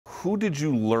who did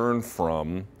you learn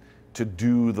from to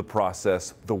do the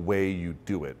process the way you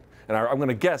do it? And I'm going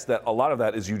to guess that a lot of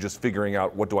that is you just figuring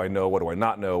out, what do I know, what do I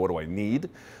not know, what do I need?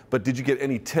 But did you get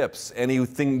any tips,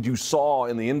 anything you saw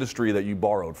in the industry that you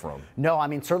borrowed from? No, I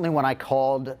mean, certainly when I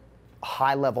called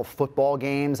high-level football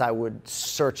games, I would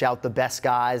search out the best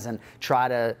guys and try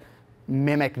to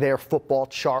mimic their football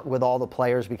chart with all the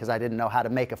players, because I didn't know how to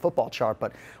make a football chart.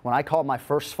 But when I called my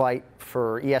first fight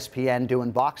for ESPN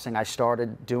doing boxing, I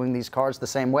started doing these cards the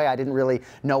same way. I didn't really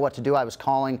know what to do. I was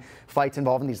calling fights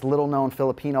involving these little-known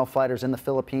Filipino fighters in the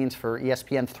Philippines for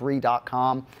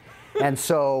ESPN3.com. And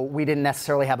so we didn't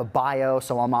necessarily have a bio,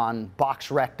 so I'm on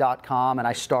boxrec.com, and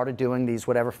I started doing these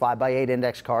whatever 5x8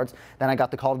 index cards. Then I got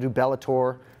the call to do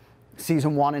Bellator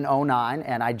Season 1 in '09,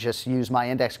 and I just used my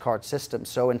index card system.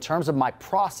 So in terms of my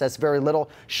process, very little.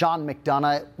 Sean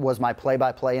McDonough was my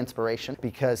play-by-play inspiration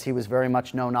because he was very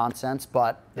much no nonsense,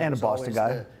 but and a Boston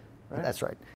guy. That's right.